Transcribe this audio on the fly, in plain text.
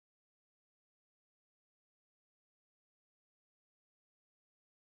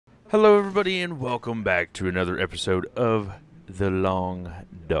Hello, everybody, and welcome back to another episode of The Long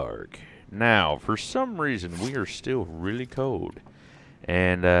Dark. Now, for some reason, we are still really cold,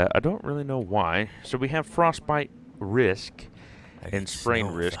 and I don't really know why. So we have frostbite risk and sprain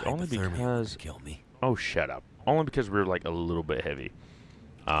risk only because... Kill me. Oh, shut up. Only because we're, like, a little bit heavy.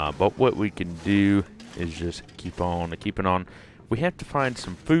 But what we can do is just keep on keeping on. We have to find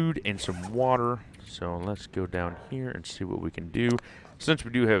some food and some water, so let's go down here and see what we can do. Since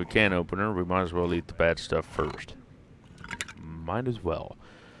we do have a can opener, we might as well eat the bad stuff first. Might as well.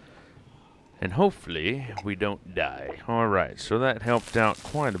 And hopefully, we don't die. Alright, so that helped out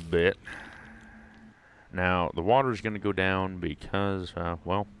quite a bit. Now, the water is going to go down because,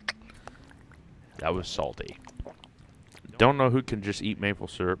 well, that was salty. Don't know who can just eat maple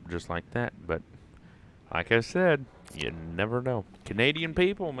syrup just like that, but like I said, you never know. Canadian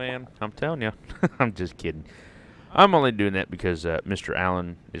people, man, I'm telling you. I'm just kidding. I'm only doing that because Mr.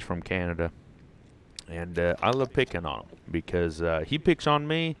 Allen is from Canada, and I love picking on him because he picks on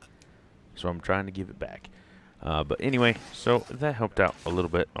me, so I'm trying to give it back. But anyway, so that helped out a little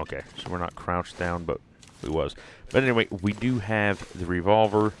bit. Okay, so we're not crouched down, but we was. But anyway, we do have the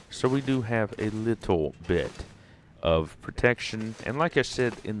revolver, so we do have a little bit of protection. And like I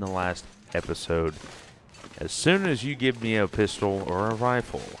said in the last episode, as soon as you give me a pistol or a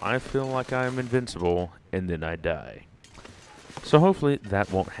rifle, I feel like I'm invincible, and then I die. So hopefully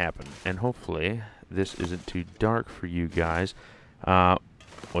that won't happen, and hopefully this isn't too dark for you guys. What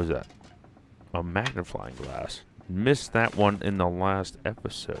was that? A magnifying glass. Missed that one in the last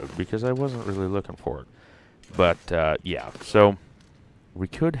episode because I wasn't really looking for it. But yeah, so we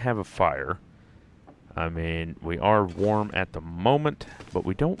could have a fire. I mean, we are warm at the moment, but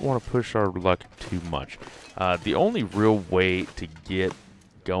we don't want to push our luck too much. The only real way to get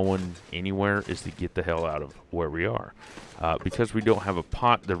going anywhere is to get the hell out of where we are. Because we don't have a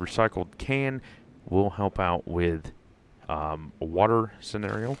pot, the recycled can will help out with a water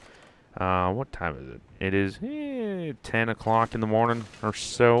scenario. What time is it? It is 10 o'clock in the morning or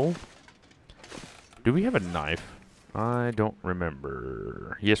so. Do we have a knife? I don't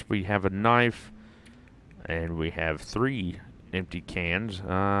remember. Yes, we have a knife. And we have 3 empty cans.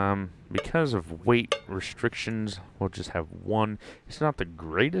 Because of weight restrictions, we'll just have 1. It's not the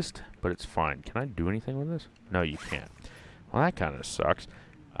greatest, but it's fine. Can I do anything with this? No, you can't. Well, that kind of sucks.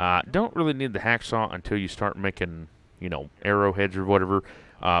 Don't really need the hacksaw until you start making, you know, arrowheads or whatever.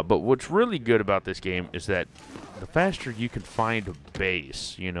 But what's really good about this game is that the faster you can find a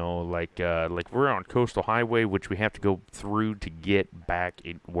base, you know, like we're on Coastal Highway, which we have to go through to get back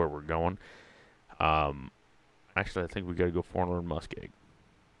where we're going. Actually, I think we gotta go Forlorn Muskeg.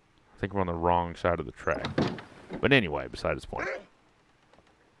 I think we're on the wrong side of the track. But anyway, besides the point.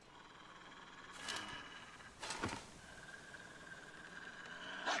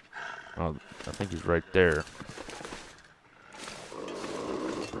 Oh, I think he's right there.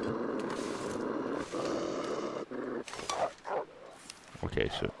 Okay,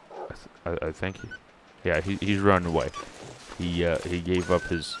 so I think yeah, he's running away. He gave up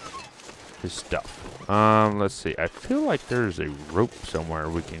his stuff. Let's see. I feel like there's a rope somewhere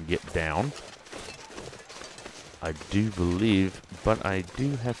we can get down. I do believe, but I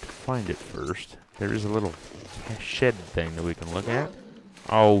do have to find it first. There is a little shed thing that we can look at.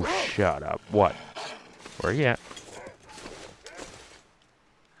 Oh, shut up. What? Where are you at?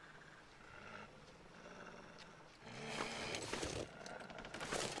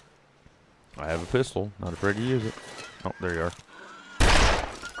 I have a pistol. Not afraid to use it. Oh, there you are.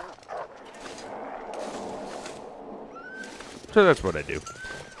 So that's what I do.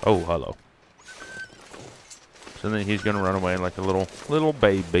 Oh, hello. So then he's going to run away like a little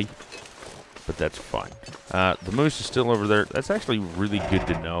baby. But that's fine. The moose is still over there. That's actually really good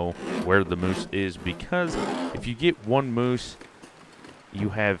to know where the moose is, because if you get one moose, you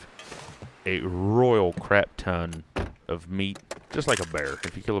have a royal crap ton of meat. Just like a bear.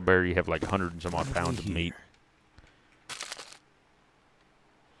 If you kill a bear, you have like 100 and some odd pounds of meat.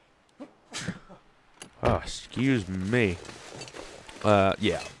 Oh, excuse me.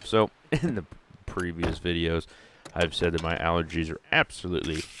 Yeah, so in the previous videos, I've said that my allergies are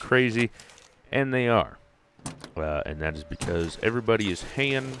absolutely crazy, and they are. And that is because everybody is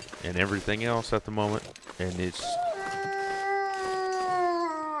haying and everything else at the moment, and it's...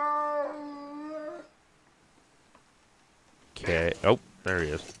 Okay, oh, there he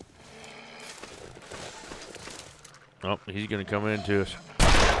is. Oh, he's going to come into us.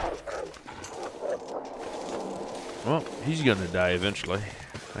 Well, he's gonna die eventually.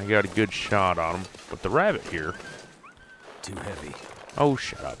 I got a good shot on him. But the rabbit here... Too heavy. Oh,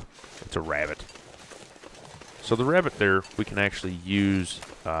 shut up. It's a rabbit. So the rabbit there, we can actually use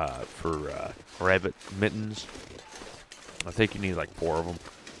for rabbit mittens. I think you need like 4 of them.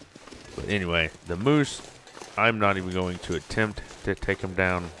 But anyway, the moose, I'm not even going to attempt to take him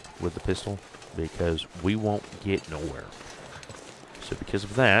down with the pistol because we won't get nowhere. So because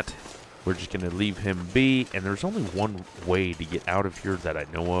of that, we're just going to leave him be. And there's only one way to get out of here that I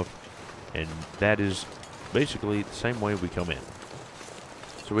know of. And that is basically the same way we come in.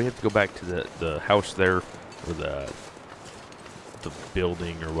 So we have to go back to the house there, or the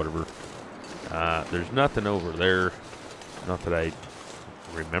building or whatever. There's nothing over there. Not that I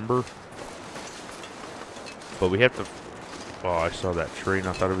remember. But we have to... Oh, I saw that tree and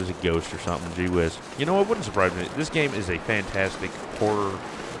I thought it was a ghost or something. Gee whiz. You know what? Wouldn't surprise me. This game is a fantastic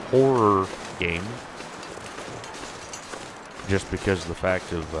horror game. Just because of the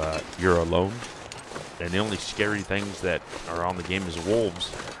fact of you're alone. And the only scary things that are on the game is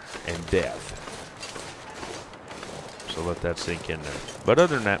wolves and death. So let that sink in there. But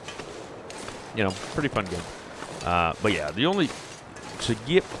other than that, you know, pretty fun game. But yeah, to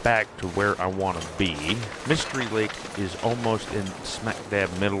get back to where I want to be, Mystery Lake is almost in smack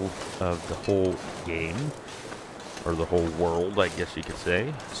dab middle of the whole game, or the whole world, I guess you could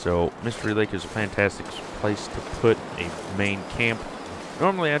say. So Mystery Lake is a fantastic place to put a main camp.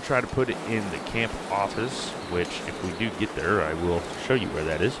 Normally I try to put it in the camp office, which if we do get there, I will show you where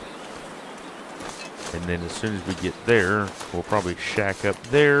that is. And then as soon as we get there, we'll probably shack up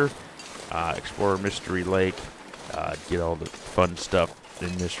there, explore Mystery Lake, get all the fun stuff in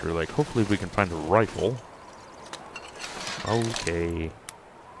Mystery Lake. Hopefully we can find a rifle. Okay.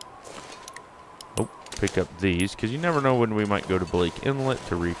 Oh, pick up these, because you never know when we might go to Blake Inlet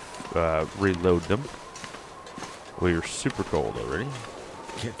to reload them. We are super cold already.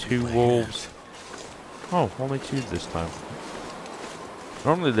 Get 2 wolves. Oh, only 2 this time.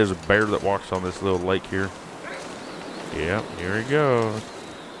 Normally there's a bear that walks on this little lake here. Yep, here he goes.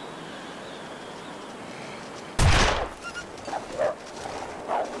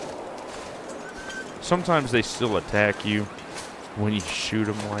 Sometimes they still attack you when you shoot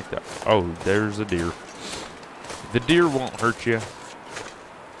them like that. Oh, there's a deer. The deer won't hurt you,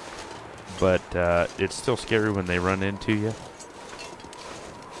 but it's still scary when they run into you.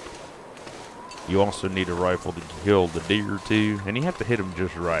 You also need a rifle to kill the deer too, and you have to hit them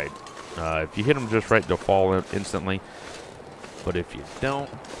just right. If you hit them just right, they'll fall instantly. But if you don't,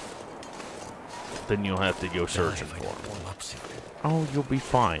 then you'll have to go searching for them. Oh, you'll be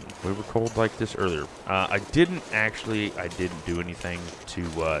fine. We were cold like this earlier. I didn't do anything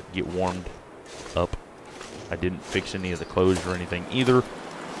to get warmed up. I didn't fix any of the clothes or anything either.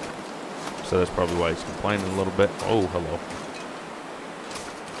 So that's probably why he's complaining a little bit. Oh, hello.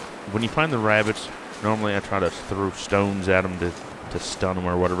 When you find the rabbits, normally I try to throw stones at them to stun them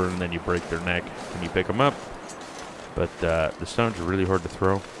or whatever, and then you break their neck when you pick them up. But the stones are really hard to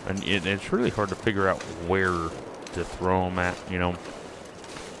throw, and it's really hard to figure out where to throw them at, you know.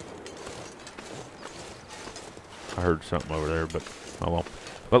 I heard something over there, but oh well.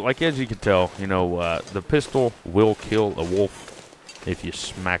 But like as you can tell, you know, the pistol will kill a wolf if you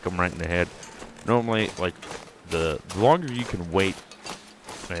smack them right in the head. Normally, like the longer you can wait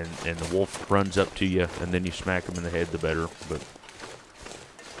and the wolf runs up to you and then you smack him in the head, the better. But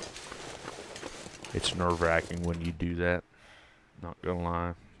it's nerve-wracking when you do that, not gonna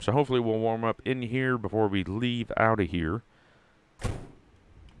lie. So hopefully we'll warm up in here before we leave out of here,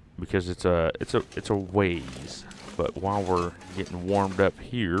 because it's a ways. But while we're getting warmed up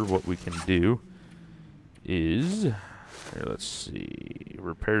here, what we can do is, here, let's see,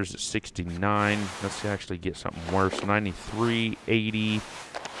 repairs at 69. Let's actually get something worse. 93, 80.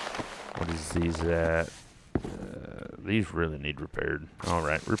 What is these at? These really need repaired. All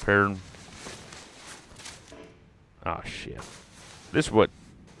right, repaired. Oh shit! This is what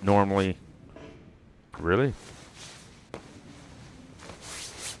normally. Really?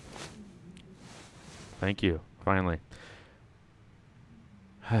 Thank you. Finally.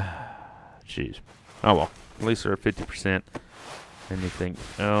 Jeez. Oh well. At least they're at 50%. Anything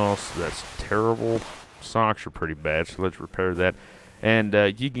else that's terrible? Socks are pretty bad, so let's repair that. And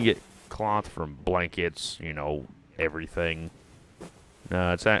you can get cloth from blankets, you know, everything.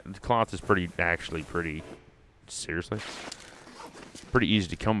 Cloth is actually pretty, seriously, pretty easy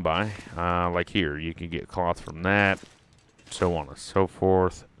to come by. Like here, you can get cloth from that, so on and so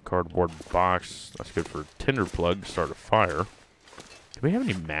forth. Cardboard box, that's good for a tinder plug to start a fire. Do we have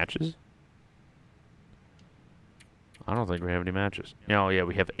any matches? I don't think we have any matches. Oh yeah,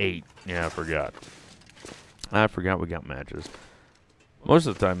 we have 8. Yeah, I forgot. I forgot we got matches. Most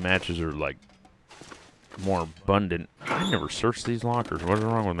of the time, matches are like more abundant. I never searched these lockers. What is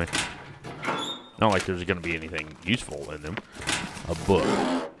wrong with me? Not like there's going to be anything useful in them. A book.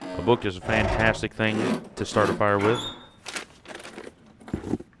 A book is a fantastic thing to start a fire with.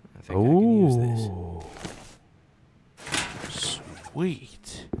 I think I can use this.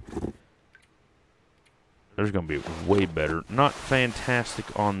 Sweet. There's going to be way better. Not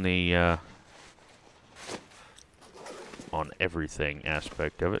fantastic on the on everything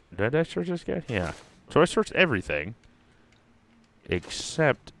aspect of it. Did I search this guy? Yeah. So I searched everything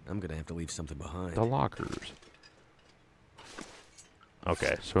except I'm gonna have to leave something behind. the lockers.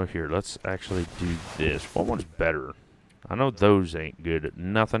 Okay, so here, let's actually do this. What one's better? I know those ain't good at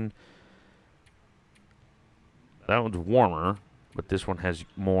nothing. That one's warmer, but this one has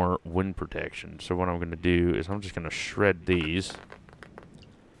more wind protection. So what I'm going to do is I'm just going to shred these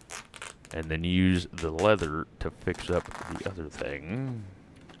and then use the leather to fix up the other thing.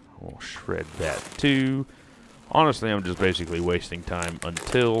 We'll shred that too. Honestly, I'm just basically wasting time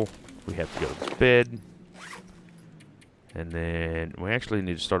until we have to go to bed. And then we actually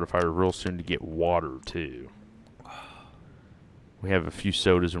need to start a fire real soon to get water too. We have a few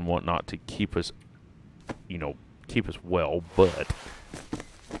sodas and whatnot to keep us, you know, keep us well, but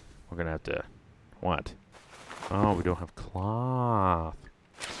we're going to have to, what? Oh, we don't have cloth.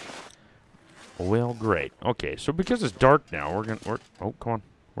 Well, great. Okay, so because it's dark now, oh, come on.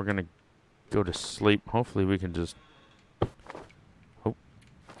 We're going to go to sleep. Hopefully we can just,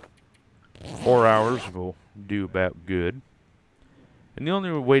 4 hours will do about good. And the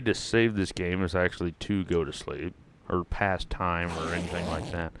only way to save this game is actually to go to sleep, or pass time, or anything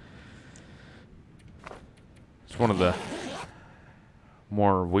like that. It's one of the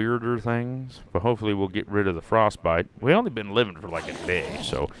more weirder things, but hopefully we'll get rid of the frostbite. We only been living for like a day,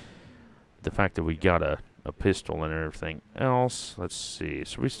 so the fact that we got a pistol and everything else, let's see.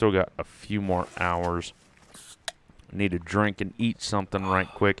 So we still got a few more hours. Need to drink and eat something right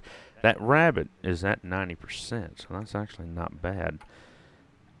quick. That rabbit is at 90%, so that's actually not bad.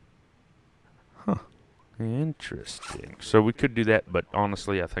 Huh. Interesting. So we could do that, but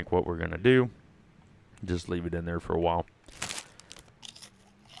honestly, I think what we're going to do, just leave it in there for a while.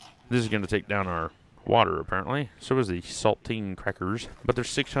 This is going to take down our water, apparently. So is the saltine crackers, but they're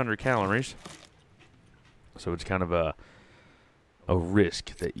 600 calories. So it's kind of a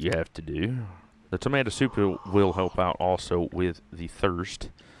risk that you have to do. The tomato soup will help out also with the thirst.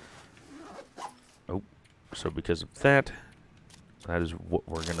 Oh, so because of that, that is what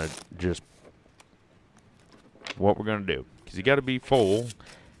we're going to just, what we're going to do. Because you got to be full,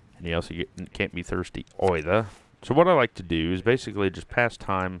 and you also can't be thirsty either. So what I like to do is basically just pass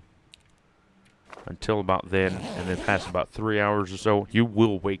time until about then, and then pass about 3 hours or so. You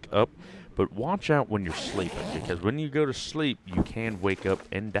will wake up, but watch out when you're sleeping, because when you go to sleep, you can wake up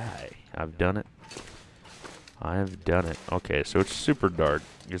and die. I've done it. I've done it. Okay, so it's super dark.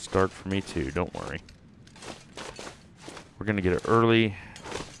 It's dark for me too, don't worry. We're going to get an early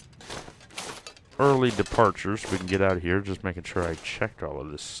departure so we can get out of here. Just making sure I checked all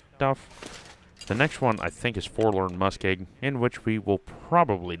of this stuff. The next one, I think, is Forlorn Muskeg, in which we will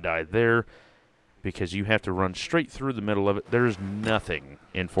probably die there, because you have to run straight through the middle of it. There's nothing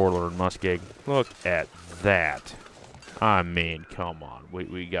in Forlorn Muskeg. Look at that. I mean, come on.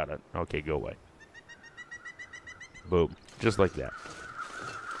 We got it. Okay, go away. Boom. Just like that.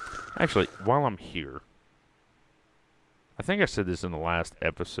 Actually, while I'm here, I think I said this in the last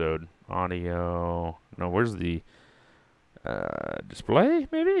episode. Audio. No, where's the display,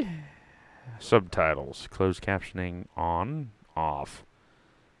 maybe? Subtitles. Closed captioning on, off.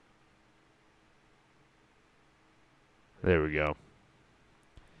 There we go.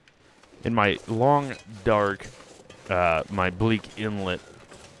 In my long, dark, my bleak inlet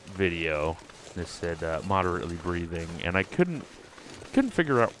video, this said moderately breathing, and I couldn't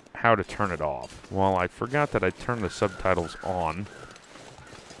figure out how to turn it off. Well, I forgot that I turned the subtitles on.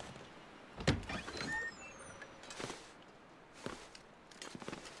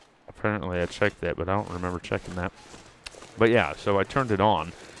 Apparently I checked that, but I don't remember checking that. But yeah, so I turned it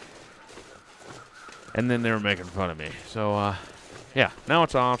on. And then they were making fun of me. So, yeah, now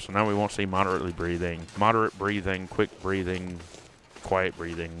it's off, so now we won't see moderately breathing. Moderate breathing, quick breathing, quiet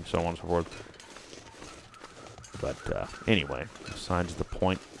breathing, so on and so forth. But, anyway, besides the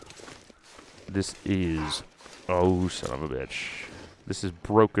point, this is, oh, son of a bitch. This is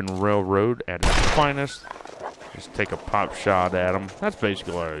Broken Railroad at its finest. Just take a pop shot at them. That's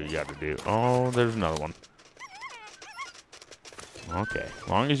basically all you got to do. Oh, there's another one. Okay, as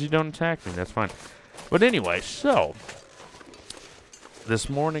long as you don't attack me, that's fine. But anyway, so, this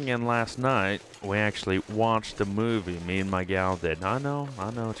morning and last night, we actually watched a movie, me and my gal did. I know,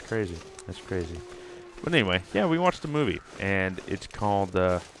 it's crazy. It's crazy. But anyway, yeah, we watched a movie, and it's called,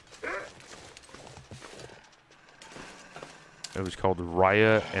 It was called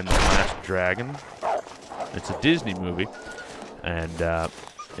Raya and the Last Dragon. It's a Disney movie, and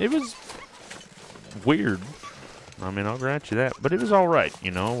it was weird. I mean, I'll grant you that, but it was all right.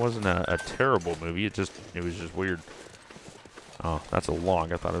 You know, it wasn't a terrible movie. It was just weird. Oh, that's a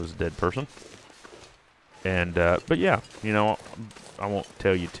log. I thought it was a dead person. And but yeah, you know, I won't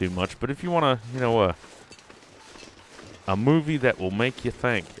tell you too much. But if you want to, you know, a movie that will make you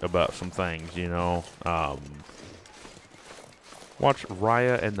think about some things, you know, watch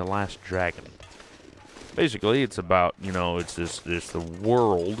Raya and the Last Dragon. Basically, it's about, you know, it's the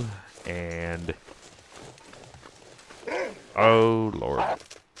world, and oh Lord.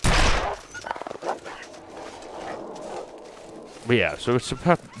 But yeah, so it's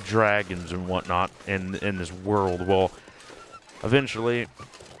about dragons and whatnot in this world. Well, eventually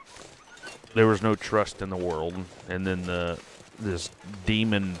there was no trust in the world, and then this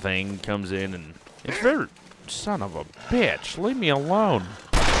demon thing comes in, and it's very, son of a bitch, leave me alone.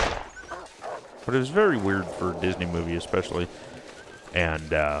 But it was very weird for a Disney movie, especially. And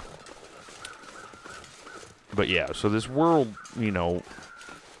but yeah, so this world, you know,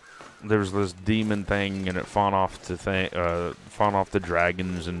 there's this demon thing, and it fought off the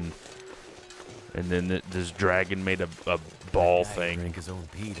dragons, and then this dragon made a ball thing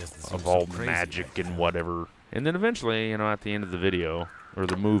of all magic and whatever. And then eventually, you know, at the end of the video or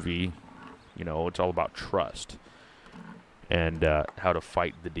the movie, you know, it's all about trust and how to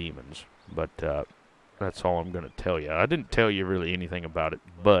fight the demons. But that's all I'm going to tell you. I didn't tell you really anything about it,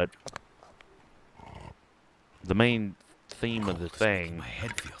 but the main theme of the thing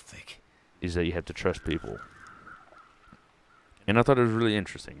is that you have to trust people. And I thought it was really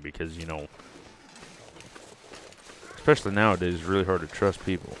interesting because, you know, especially nowadays, it's really hard to trust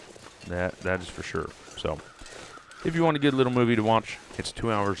people. That is for sure. So, if you want a good little movie to watch, it's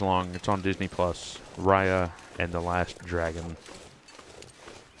 2 hours long. It's on Disney Plus. Raya and the Last Dragon.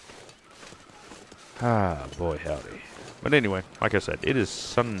 Ah, boy, howdy. But anyway, like I said, it is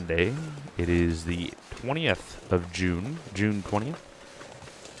Sunday. It is the 20th of June, June 20th.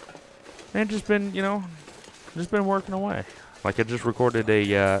 And just been, you know, just been working away. Like I just recorded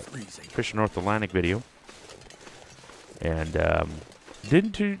a Fish North Atlantic video. And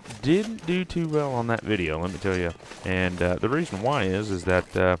didn't do too well on that video, let me tell you. And the reason why is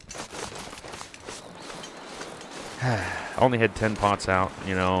that I only had 10 pots out,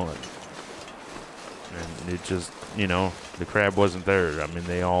 you know, and it just, you know, the crab wasn't there. I mean,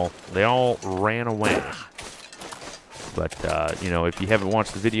 they all ran away. But you know, if you haven't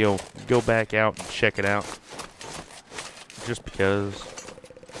watched the video, go back out and check it out. Just because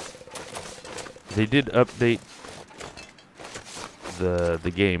they did update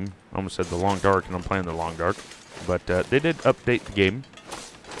the game. I almost said the Long Dark, and I'm playing the Long Dark. But they did update the game.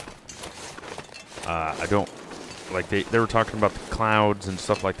 I don't, like, they were talking about the clouds and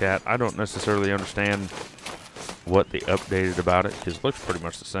stuff like that. I don't necessarily understand what they updated about it, because it looks pretty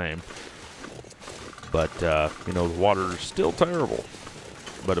much the same. But, you know, the water is still terrible.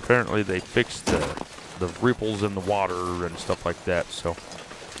 But apparently they fixed the ripples in the water and stuff like that, so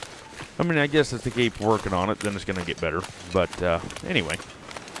I mean, I guess if they keep working on it, then it's going to get better. But anyway,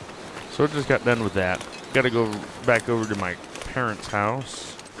 so I just got done with that. Got to go back over to my parents'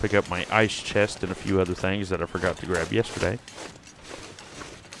 house, pick up my ice chest and a few other things that I forgot to grab yesterday.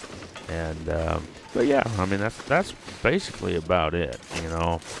 And but yeah, I mean, that's basically about it. You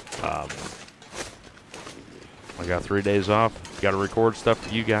know, I got 3 days off. Got to record stuff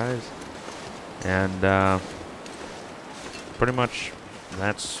for you guys, and pretty much.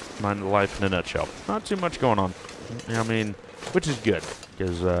 That's my life in a nutshell. Not too much going on. I mean, which is good,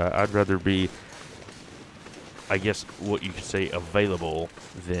 because I'd rather be, I guess, what you could say, available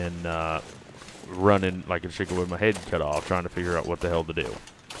than running like a chicken with my head cut off, trying to figure out what the hell to do.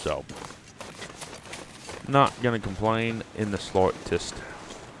 So, not going to complain in the slightest.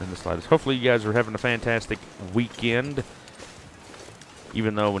 Hopefully you guys are having a fantastic weekend,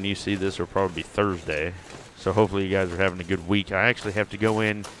 even though when you see this, it'll probably be Thursday. So hopefully you guys are having a good week. I actually have to go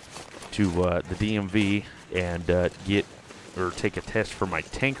in to the DMV and take a test for my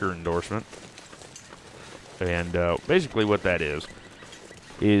tanker endorsement. And basically what that is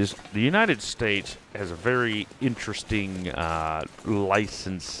the United States has a very interesting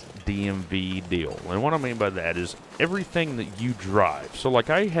license DMV deal. And what I mean by that is everything that you drive. So like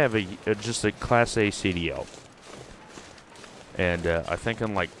I have just a Class A CDL. And I think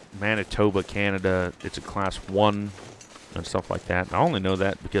in like Manitoba, Canada, it's a Class 1 and stuff like that. And I only know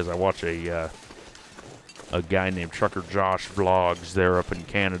that because I watch a guy named Trucker Josh vlogs there up in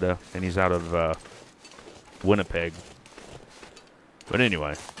Canada, and he's out of Winnipeg. But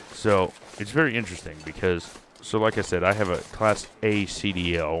anyway, so it's very interesting because So like I said, I have a Class A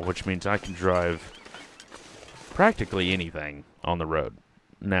CDL, which means I can drive practically anything on the road.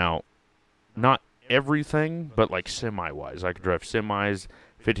 Now, not everything, but like semi-wise. I can drive semis,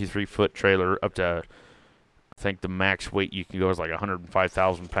 53-foot trailer, up to, I think the max weight you can go is like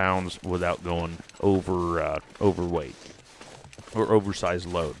 105,000 pounds without going overweight or oversized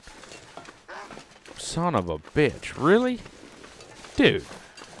load. Son of a bitch. Really? Dude,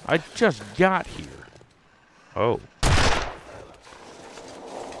 I just got here. Oh.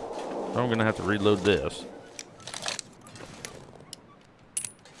 I'm going to have to reload this.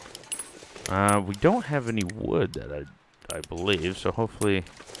 We don't have any wood that I believe, so hopefully...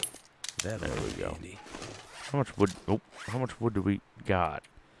 There we go. How much wood... Oh, how much wood do we got?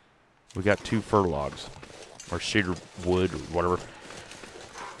 We got 2 fir logs. Or cedar wood, or whatever.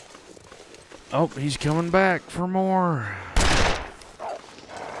 Oh, he's coming back for more.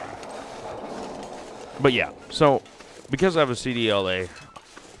 But yeah, so because I have a CDLA,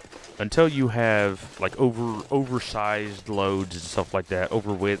 until you have like oversized loads and stuff like that,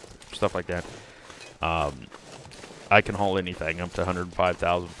 overweight stuff like that, I can haul anything up to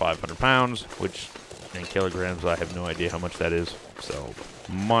 105,500 pounds, which in kilograms I have no idea how much that is, so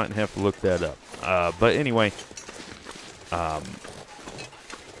might have to look that up. But anyway, like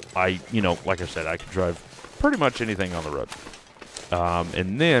I said, I can drive pretty much anything on the road,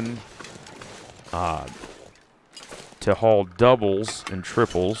 and then. To haul doubles and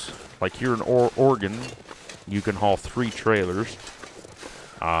triples, like here in Oregon, you can haul 3 trailers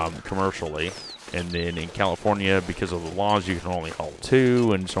commercially, and then in California, because of the laws, you can only haul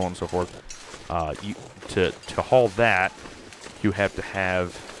 2, and so on and so forth. To haul that, you have to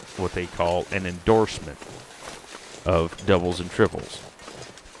have what they call an endorsement of doubles and triples,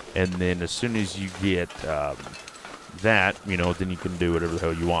 and then as soon as you get that, then you can do whatever the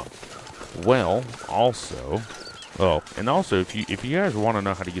hell you want. Well, also, if you guys want to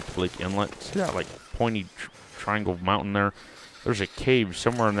know how to get to Blake Inlet, see that like pointy triangle mountain there? There's a cave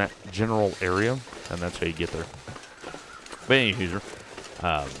somewhere in that general area, and that's how you get there. But anywho,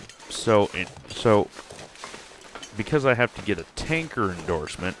 so because I have to get a tanker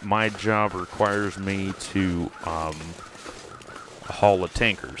endorsement, my job requires me to haul a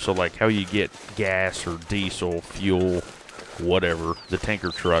tanker. So like how you get gas or diesel, fuel, whatever, the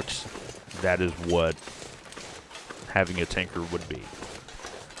tanker trucks. That is what having a tanker would be.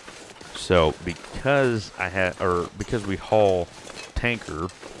 So because because we haul tanker,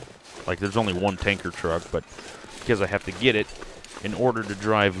 like there's only one tanker truck, but because I have to get it in order to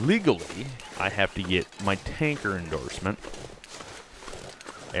drive legally, I have to get my tanker endorsement.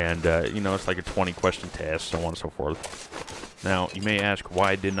 And it's like a 20-question test, so on and so forth. Now you may ask,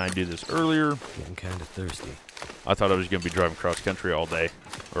 why didn't I do this earlier? Getting kind of thirsty. I thought I was going to be driving cross country all day,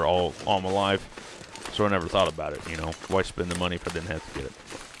 or all my life, so I never thought about it, Why spend the money if I didn't have to get it?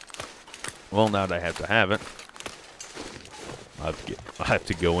 Well, now that I have to have it, I have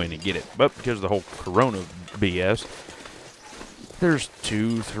to go in and get it. But because of the whole Corona BS, there's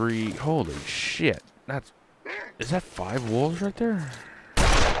 2, 3, holy shit. Is that 5 wolves right there?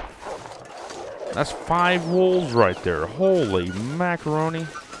 That's 5 wolves right there. Holy macaroni.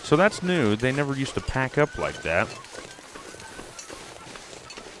 So that's new. They never used to pack up like that.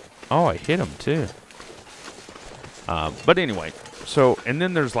 Oh, I hit them too. But anyway, and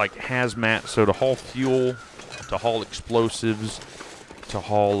then there's like hazmat. So to haul fuel, to haul explosives, to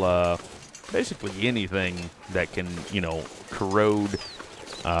haul basically anything that can, corrode,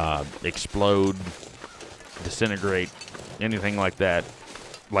 explode, disintegrate, anything like that.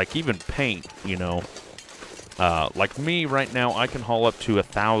 Like even paint, like me right now, I can haul up to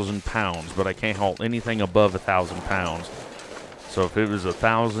 1,000 pounds, but I can't haul anything above 1,000 pounds. So if it was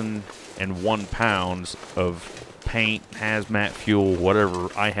 1,001 pounds of paint, hazmat, fuel, whatever,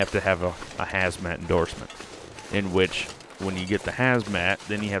 I have to have a hazmat endorsement. In which, when you get the hazmat,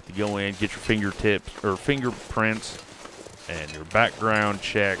 then you have to go in, get your fingertips or fingerprints, and your background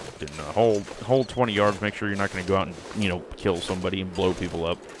checked, and the whole 20 yards. Make sure you're not going to go out and kill somebody and blow people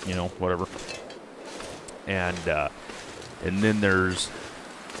up, whatever. And then there's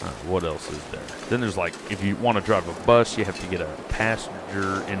what else is there? Then there's like, if you want to drive a bus, you have to get a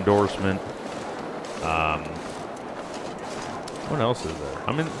passenger endorsement. What else is there?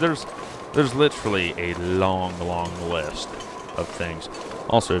 I mean, there's literally a long list of things.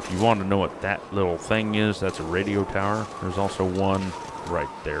 Also, if you want to know what that little thing is, that's a radio tower. There's also one right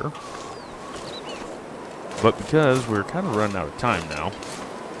there. But because we're kind of running out of time now,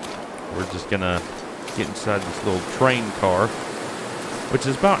 we're just going to get inside this little train car, which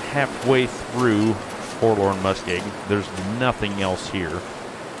is about halfway through Forlorn Muskeg. There's nothing else here.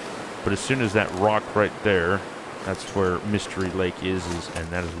 But as soon as that rock right there, that's where Mystery Lake is, and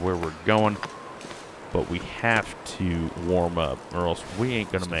that is where we're going. But we have to warm up, or else we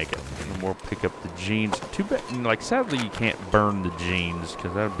ain't gonna make it. And we'll pick up the jeans. Too bad, like, sadly you can't burn the jeans,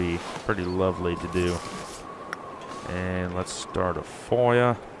 because that'd be pretty lovely to do. And let's start a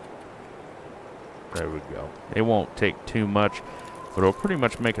fire. There we go. It won't take too much, but it'll pretty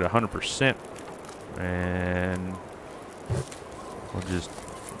much make it 100%. And we'll just,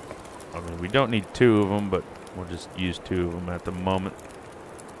 I mean, we don't need 2 of them, but we'll just use 2 of them at the moment.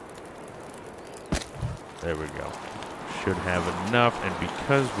 There we go. Should have enough, and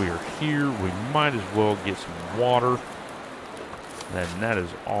because we are here, we might as well get some water. And that is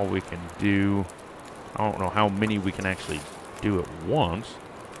all we can do. I don't know how many we can actually do at once.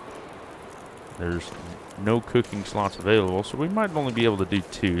 There's no cooking slots available, so we might only be able to do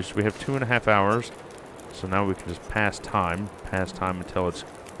 2. So we have 2.5 hours. So now we can just pass time until it's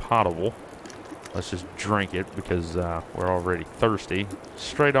potable. Let's just drink it because we're already thirsty.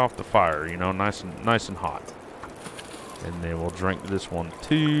 Straight off the fire, you know, nice and hot. And then we'll drink this one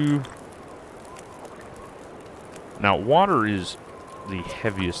too. Now, water is the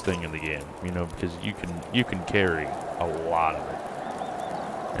heaviest thing in the game, you know, because you can carry a lot of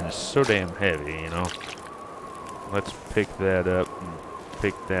it, and it's so damn heavy, you know. Let's pick that up and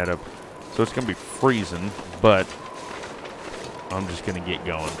pick that up. So it's gonna be freezing, but I'm just gonna get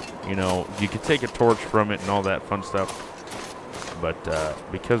going. You know, you could take a torch from it and all that fun stuff, but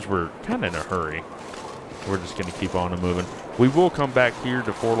because we're kind of in a hurry, we're just gonna keep on and moving. We will come back here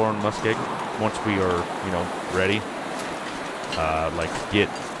to Forlorn Muskeg once we are, you know, ready. Like, get,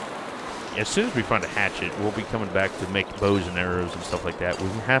 as soon as we find a hatchet, we'll be coming back to make bows and arrows and stuff like that. We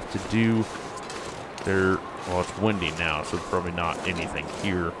have to do there. Well, it's windy now, so probably not anything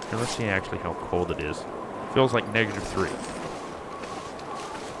here. And let's see actually how cold it is. Feels like -3.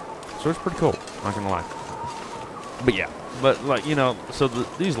 So it's pretty cool, not gonna lie. But yeah, but like, you know, so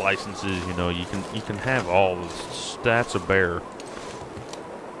these licenses, you know, you can have all this. That's a bear.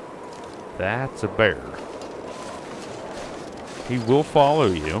 That's a bear. He will follow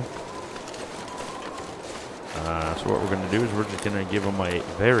you. So what we're going to do is we're just going to give him a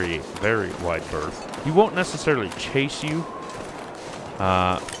very, very wide berth. He won't necessarily chase you.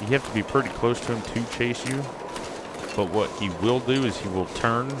 You have to be pretty close to him to chase you. But what he will do is he will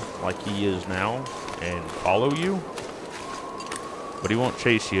turn like he is now and follow you. But he won't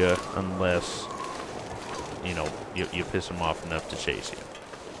chase you unless, you know, you piss him off enough to chase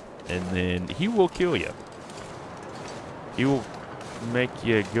you. And then he will kill you. He will make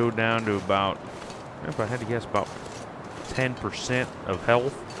you go down to about, if I had to guess, about 10% of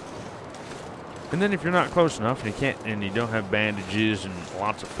health. And then if you're not close enough and you don't have bandages and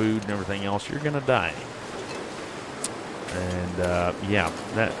lots of food and everything else, you're gonna die. And yeah,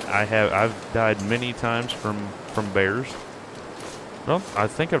 I've died many times from bears. Well, I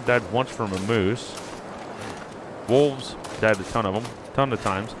think I've died once from a moose. Wolves, died a ton of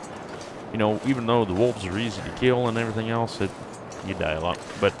times. You know, even though the wolves are easy to kill and everything else, you die a lot.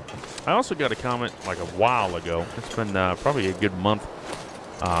 But I also got a comment like a while ago. It's been probably a good month.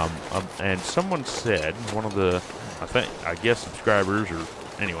 And someone said, one of the, I guess subscribers, or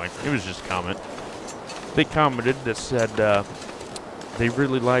anyway, it was just a comment. They commented that said they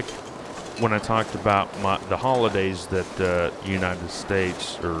really liked when I talked about the holidays that the United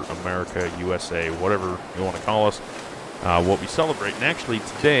States or America, USA, whatever you want to call us, what we celebrate. And actually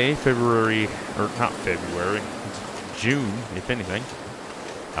today, February, or not February, it's June, if anything,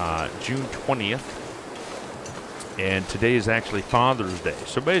 June 20th. And today is actually Father's Day.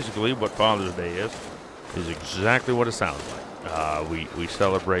 So basically what Father's Day is exactly what it sounds like. We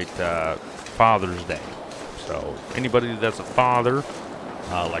celebrate Father's Day. So anybody that's a father,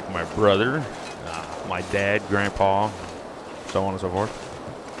 like my brother, my dad, grandpa, so on and so forth,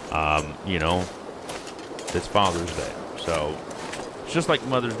 you know, it's Father's Day. So it's just like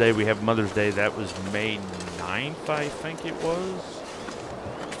Mother's Day. We have Mother's Day. That was May 9th, I think it was.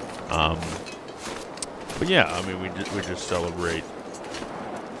 But yeah, I mean, we just celebrate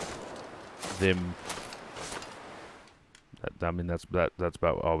them. I mean, that's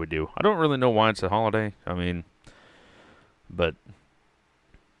about all we do. I don't really know why it's a holiday. I mean, but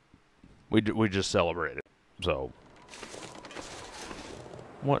we just celebrate it. So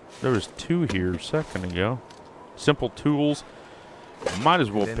what? There was 2 here a second ago. Simple tools. Might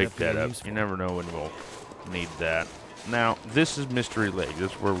as well pick that up. You never know when we'll need that. Now, this is Mystery Lake.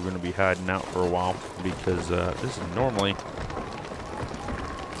 This is where we're going to be hiding out for a while because this is normally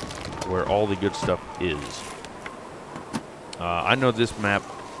where all the good stuff is. I know this map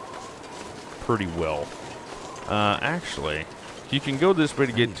pretty well. Actually, You can go this way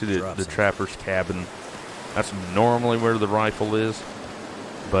to get to the trapper's cabin. That's normally where the rifle is.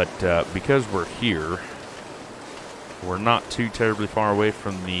 But because we're here, we're not too terribly far away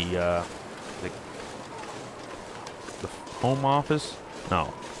from the home office?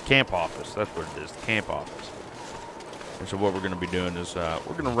 No, camp office. That's what it is, the camp office. And so what we're going to be doing is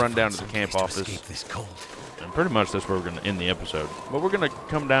we're going to run down to the camp office. Escape this cold. And pretty much that's where we're going to end the episode. But we're going to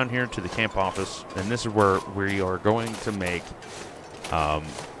come down here to the camp office, and this is where we are going to make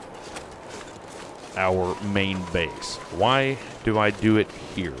our main base. Why do I do it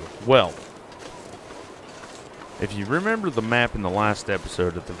here? Well, if you remember the map in the last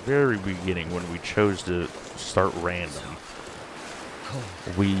episode at the very beginning when we chose to start random,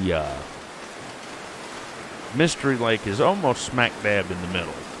 Mystery Lake is almost smack dab in the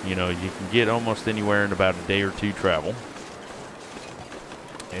middle. You know, you can get almost anywhere in about a day or two travel,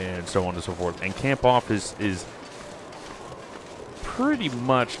 and so on and so forth. And Camp Office is pretty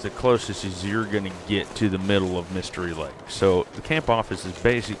much the closest as you're going to get to the middle of Mystery Lake. So the Camp Office is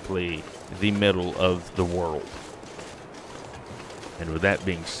basically the middle of the world. And with that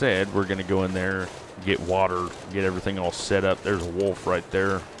being said, we're going to go in there, get water, get everything all set up. There's a wolf right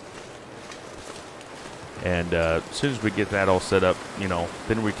there. And as soon as we get that all set up, you know,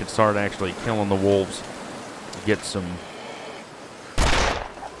 then we can start actually killing the wolves, get some...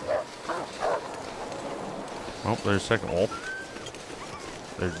 Oh, there's a second wolf.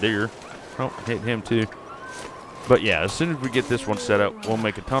 There's deer. Oh, hit him too. But yeah, as soon as we get this one set up, we'll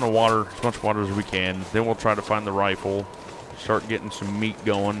make a ton of water, as much water as we can. Then we'll try to find the rifle, start getting some meat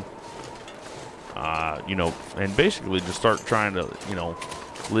going. You know, and basically just start trying to, you know,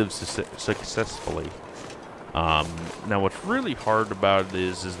 live successfully. Now what's really hard about it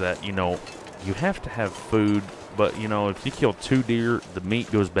is that, you know, you have to have food, but, you know, if you kill 2 deer, the meat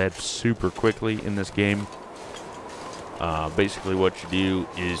goes bad super quickly in this game. Basically what you do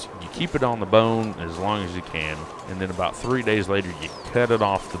is you keep it on the bone as long as you can, and then about 3 days later you cut it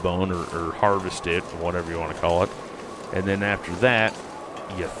off the bone or harvest it, or whatever you want to call it, and then after that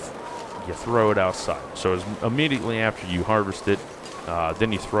you throw it outside. So as immediately after you harvest it,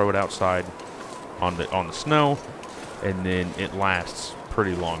 then you throw it outside on the snow, and then it lasts a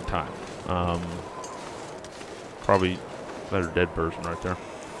pretty long time. Probably there's a dead person right there.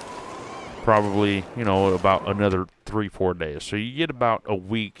 Probably, you know, about another 3-4 days. So you get about a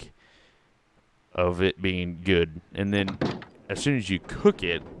week of it being good, and then as soon as you cook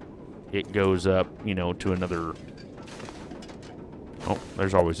it, it goes up, you know, to another. Oh,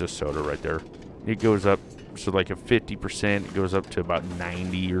 there's always this soda right there. It goes up, so like a 50%, it goes up to about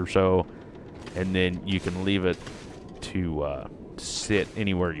 90 or so. And then you can leave it to sit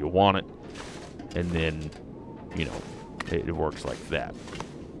anywhere you want it, and then, you know, it works like that.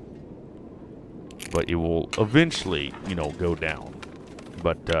 But it will eventually, you know, go down.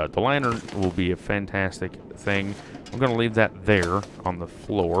 But the lantern will be a fantastic thing. I'm going to leave that there on the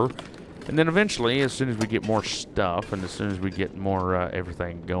floor. And then eventually, as soon as we get more stuff, and as soon as we get more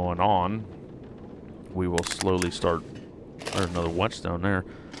everything going on, we will slowly start... There's another whetstone there.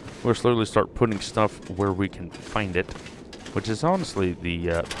 We'll slowly start putting stuff where we can find it, which is honestly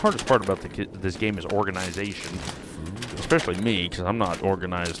the hardest part about this game is organization, especially me, because I'm not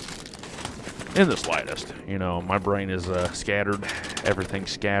organized in the slightest. You know, my brain is scattered, everything's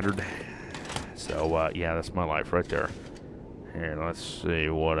scattered. So yeah, that's my life right there. Here, let's see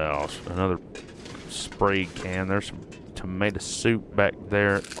what else. Another spray can. There's some tomato soup back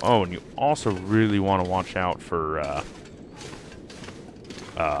there. Oh, and you also really want to watch out for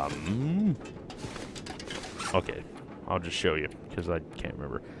okay, I'll just show you because I can't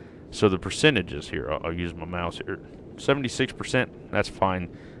remember. So the percentages here, I'll use my mouse here. 76%, that's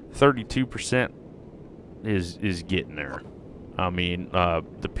fine. 32% is getting there. I mean,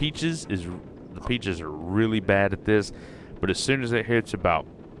 the peaches are really bad at this, but as soon as it hits about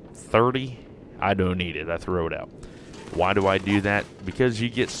 30, I don't need it. I throw it out. Why do I do that? Because you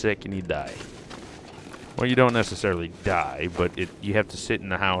get sick and you die. Well, you don't necessarily die, but you have to sit in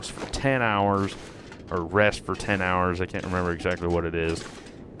the house for 10 hours or rest for 10 hours. I can't remember exactly what it is.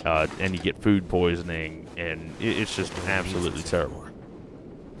 And you get food poisoning, and it's just absolutely terrible.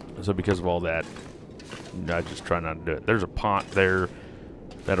 So because of all that, I just try not to do it. There's a pot there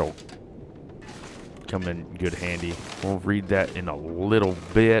that'll come in good handy. We'll read that in a little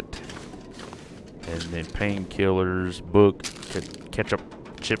bit. And then painkillers, book, ketchup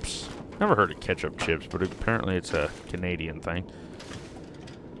chips. Never heard of ketchup chips, but apparently it's a Canadian thing.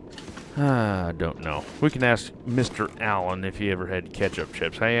 I don't know. We can ask Mr. Allen if he ever had ketchup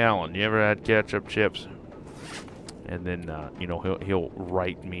chips. Hey, Allen, you ever had ketchup chips? And then, you know, he'll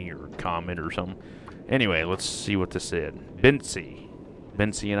write me or comment or something. Anyway, let's see what this said. Bensie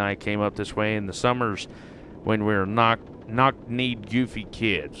and I came up this way in the summers when we were knock-kneed goofy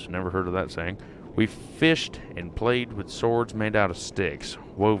kids. Never heard of that saying. We fished and played with swords made out of sticks,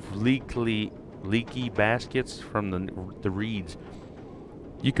 wove leaky baskets from the reeds.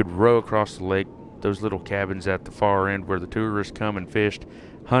 You could row across the lake, those little cabins at the far end where the tourists come and fished,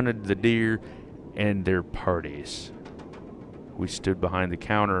 hunted the deer, and their parties. We stood behind the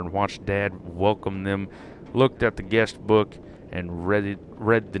counter and watched Dad welcome them, looked at the guest book, and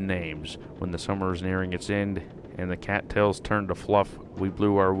read the names. When the summer was nearing its end and the cattails turned to fluff, we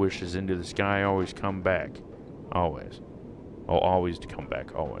blew our wishes into the sky. Always come back. Always. Oh, always to come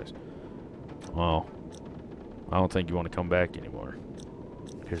back. Always. Well, I don't think you want to come back anymore,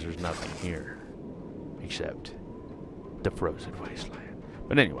 because there's nothing here except the frozen wasteland.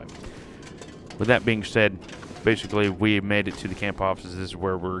 But anyway, with that being said, basically we made it to the camp offices. This is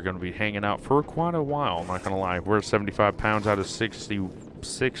where we're going to be hanging out for quite a while, I'm not going to lie. We're 75 pounds out of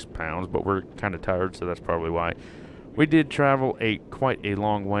 66 pounds, but we're kind of tired, so that's probably why. We did travel quite a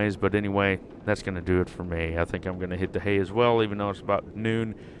long ways, but anyway, that's going to do it for me. I think I'm going to hit the hay as well, even though it's about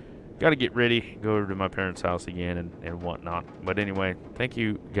noon. Got to get ready, go over to my parents' house again and whatnot. But anyway, thank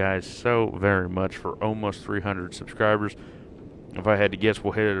you guys so very much for almost 300 subscribers. If I had to guess,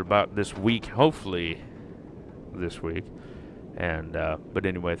 we'll hit it about this week, hopefully this week. And but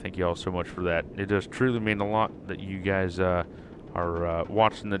anyway, thank you all so much for that. It does truly mean a lot that you guys are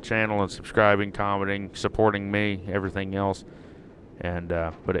watching the channel and subscribing, commenting, supporting me, everything else. And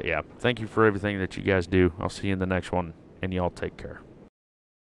but yeah, thank you for everything that you guys do. I'll see you in the next one, and y'all take care.